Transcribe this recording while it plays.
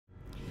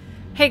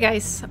Hey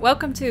guys,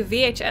 welcome to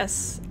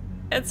VHS.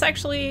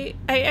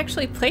 I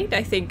actually played,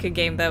 I think, a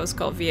game that was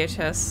called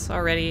VHS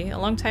already a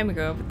long time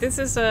ago, but this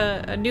is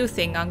a new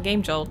thing on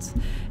Game Jolt,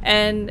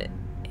 and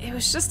it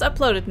was just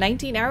uploaded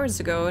 19 hours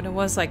ago, and it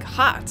was like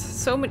hot.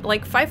 So many,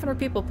 like 500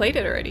 people played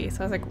it already, so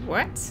I was like,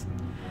 what?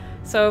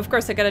 So of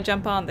course I gotta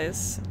jump on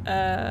this.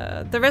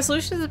 The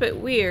resolution is a bit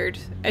weird.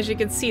 As you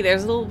can see,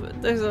 there's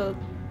a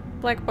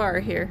black bar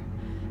here,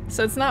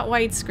 so it's not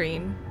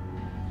widescreen.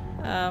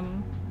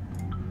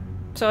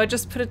 So I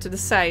just put it to the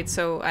side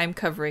so I'm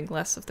covering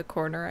less of the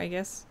corner, I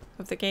guess,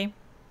 of the game.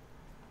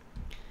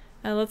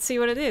 Let's see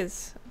what it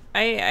is.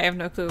 I have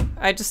no clue.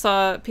 I just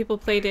saw people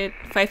played it.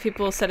 5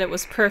 people said it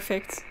was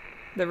perfect,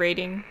 the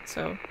rating,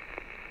 so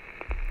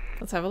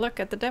let's have a look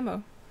at the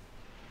demo.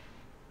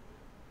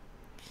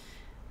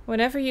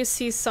 Whenever you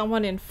see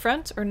someone in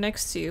front or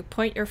next to you,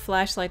 point your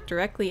flashlight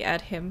directly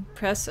at him,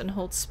 press and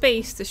hold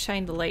space to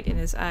shine the light in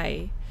his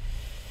eyes.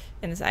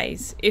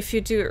 If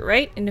you do it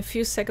right, in a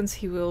few seconds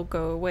he will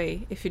go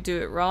away. If you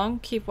do it wrong,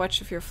 keep watch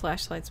of your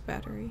flashlight's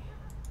battery.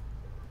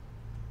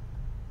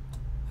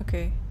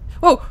 Okay.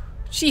 Oh!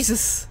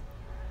 Jesus!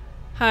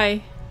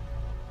 Hi.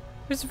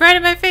 It's right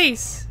in my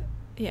face!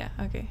 Yeah,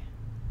 okay.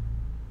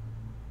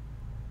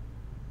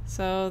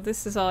 So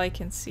this is all I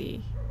can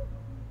see.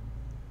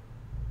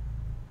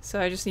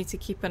 So I just need to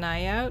keep an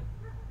eye out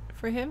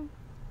for him?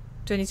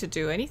 Do I need to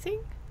do anything?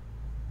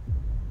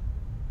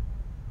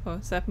 Oh,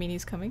 does that mean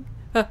he's coming?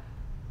 Huh.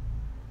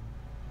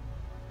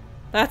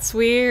 That's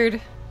weird.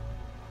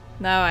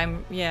 Now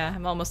I'm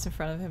almost in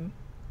front of him.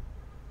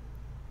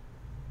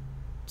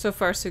 So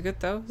far so good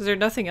though. Is there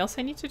nothing else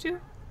I need to do?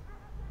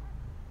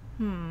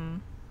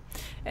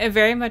 It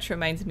very much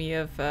reminds me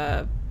of,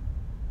 there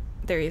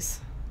he is.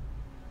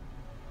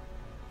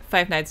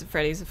 Five Nights at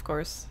Freddy's, of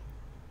course.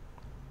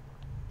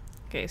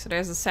 Okay, so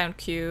there's a sound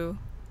cue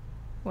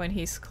when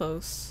he's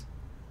close,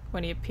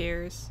 when he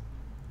appears.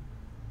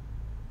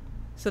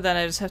 So then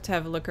I just have to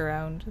have a look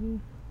around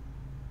and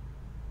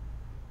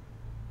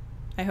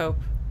I hope.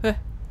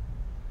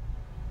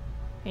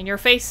 In your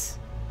face.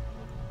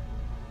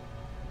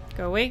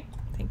 Go away.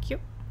 Thank you.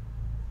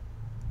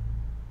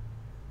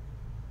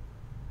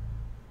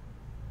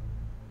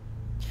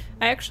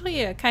 I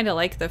actually kind of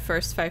like the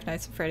first Five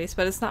Nights at Freddy's,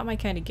 but it's not my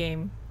kind of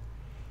game.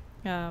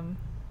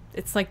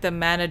 It's like the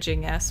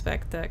managing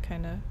aspect that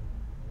kind of...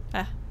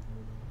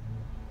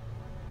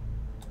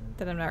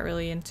 that I'm not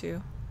really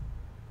into.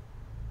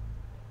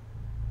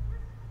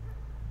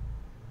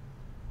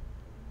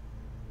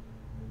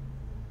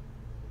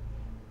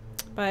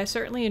 But I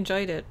certainly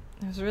enjoyed it.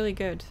 It was really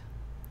good.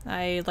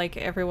 I, like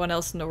everyone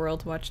else in the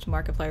world, watched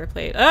Markiplier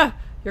play it. Ah!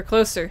 You're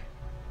closer!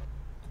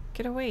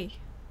 Get away.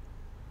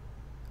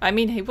 I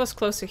mean, he was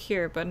closer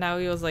here, but now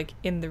he was like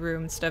in the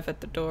room instead of at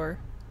the door.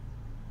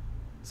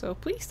 So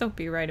please don't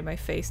be right in my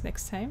face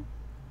next time.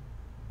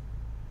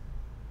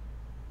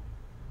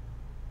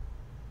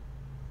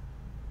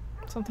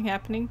 Something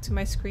happening to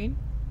my screen?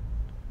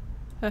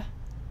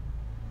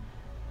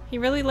 He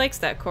really likes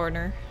that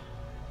corner.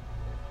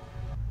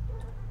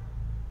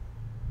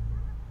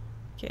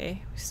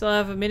 Okay, we still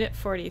have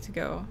 1:40 to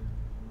go.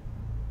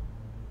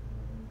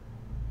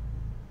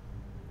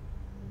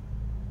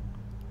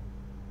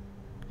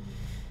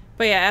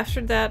 But yeah, after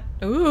that...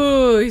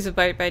 Ooh, he's a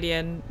bite by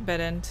the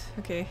bed end.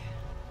 Okay.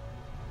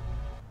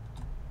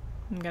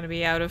 I'm gonna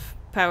be out of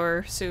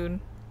power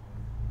soon.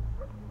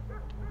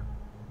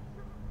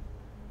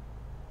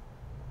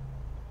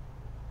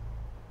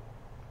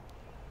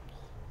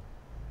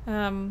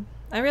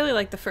 I really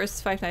like the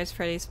first Five Nights at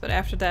Freddy's, but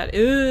after that,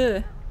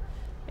 it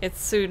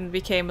soon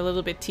became a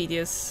little bit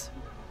tedious.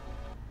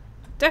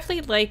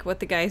 Definitely like what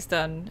the guy's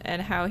done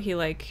and how he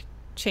like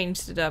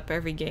changed it up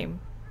every game.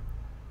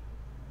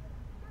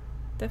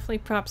 Definitely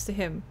props to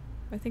him.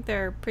 I think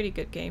they're pretty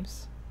good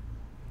games.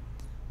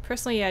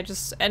 Personally, yeah,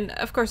 and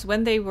of course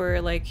when they were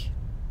like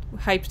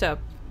hyped up,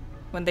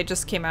 when they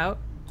just came out,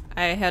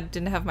 I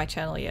didn't have my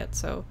channel yet,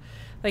 so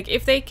like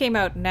if they came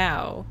out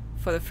now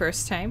for the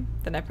first time,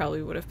 then I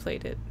probably would have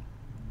played it.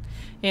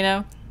 You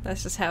know,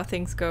 that's just how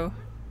things go.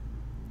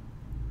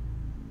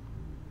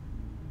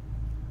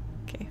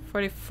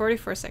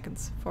 44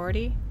 seconds.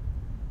 40?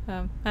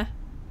 Okay,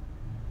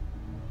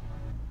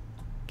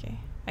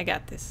 I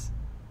got this.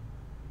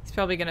 He's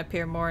probably gonna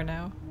appear more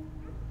now.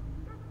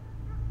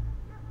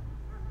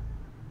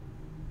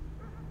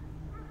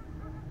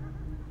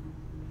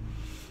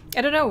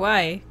 I don't know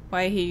why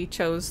he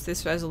chose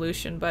this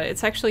resolution, but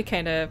it's actually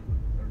kind of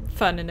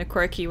fun in a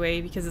quirky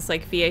way because it's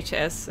like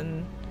VHS,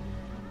 and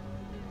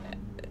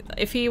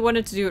if he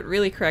wanted to do it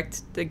really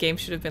correct, the game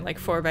should have been like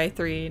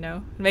 4:3, you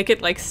know? Make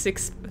it like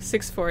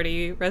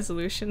 640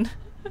 resolution.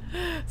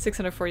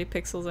 640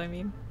 pixels, I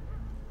mean.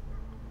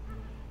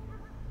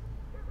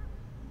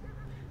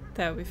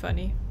 That would be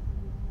funny.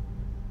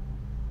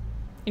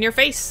 In your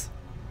face!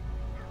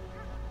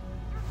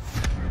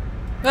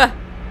 Ah!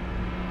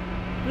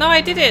 No,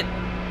 I did it!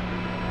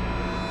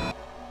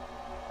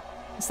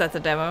 Is that the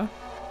demo?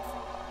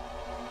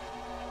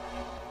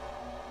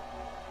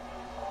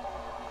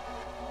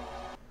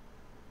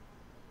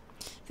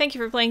 Thank you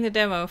for playing the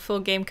demo. Full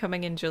game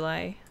coming in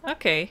July.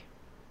 Okay.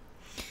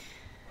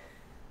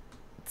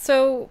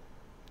 So,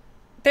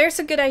 there's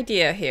a good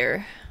idea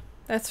here.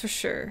 That's for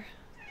sure.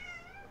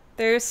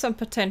 There's some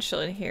potential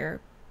in here.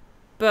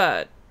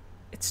 But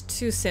it's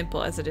too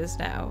simple as it is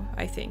now,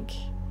 I think.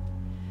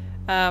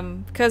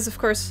 Because, of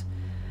course,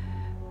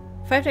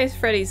 Five Nights at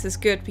Freddy's is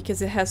good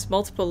because it has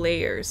multiple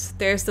layers.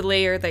 There's the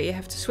layer that you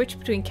have to switch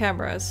between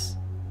cameras,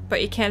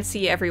 but you can't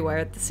see everywhere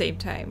at the same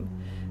time.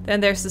 Then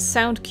there's the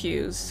sound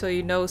cues, so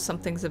you know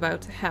something's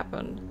about to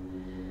happen.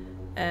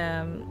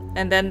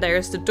 And then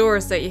there's the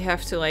doors that you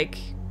have to, like,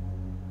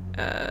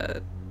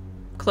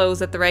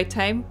 close at the right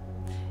time.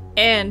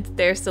 And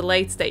there's the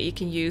lights that you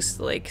can use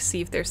to, like, see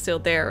if they're still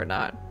there or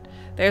not.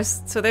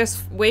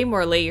 There's way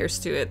more layers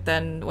to it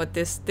than what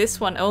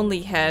this one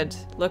only had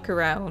look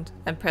around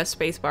and press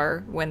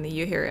spacebar when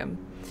you hear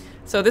him.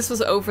 So this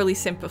was overly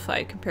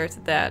simplified compared to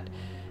that.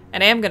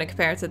 And I am going to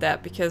compare it to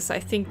that because I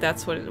think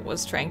that's what it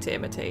was trying to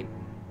imitate.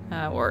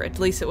 Or at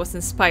least it was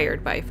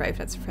inspired by Five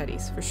Nights at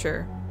Freddy's, for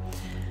sure.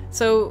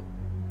 So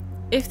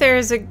if there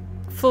is a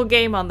full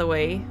game on the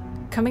way,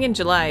 coming in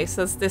July,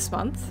 so that's this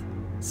month.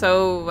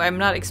 So I'm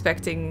not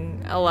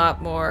expecting a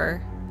lot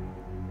more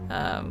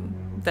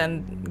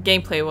than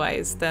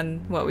gameplay-wise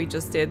than what we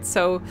just did.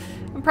 So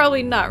I'm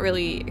probably not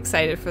really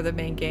excited for the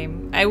main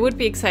game. I would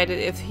be excited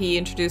if he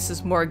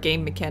introduces more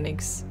game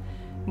mechanics,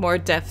 more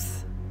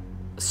depth.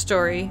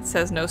 Story. It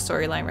says no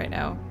storyline right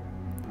now.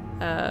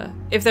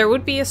 If there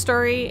would be a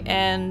story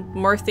and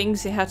more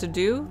things you had to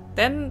do,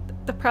 then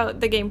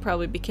the game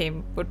probably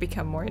would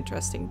become more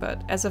interesting.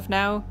 But as of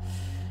now,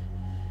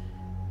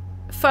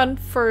 fun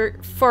for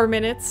 4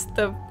 minutes,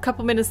 the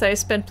couple minutes that I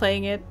spent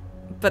playing it,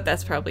 but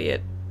that's probably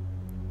it.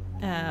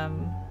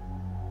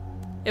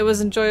 It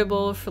was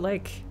enjoyable for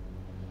like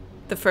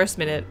the first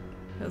minute.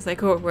 I was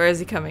like, oh, where is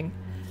he coming?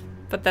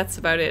 But that's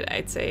about it,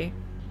 I'd say.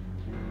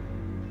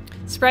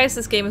 Surprised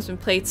this game has been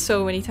played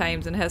so many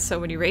times and has so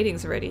many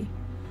ratings already.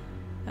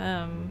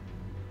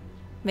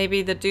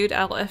 Maybe the dude,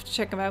 I'll have to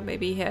check him out.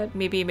 Maybe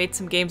he made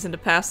some games in the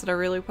past that are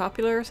really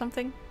popular or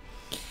something.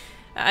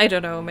 I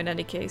don't know him in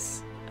any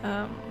case.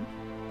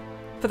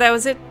 But that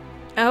was it.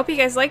 I hope you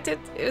guys liked it.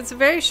 It was a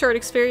very short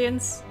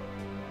experience.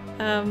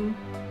 And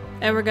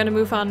we're gonna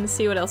move on and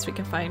see what else we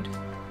can find.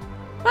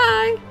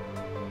 Bye!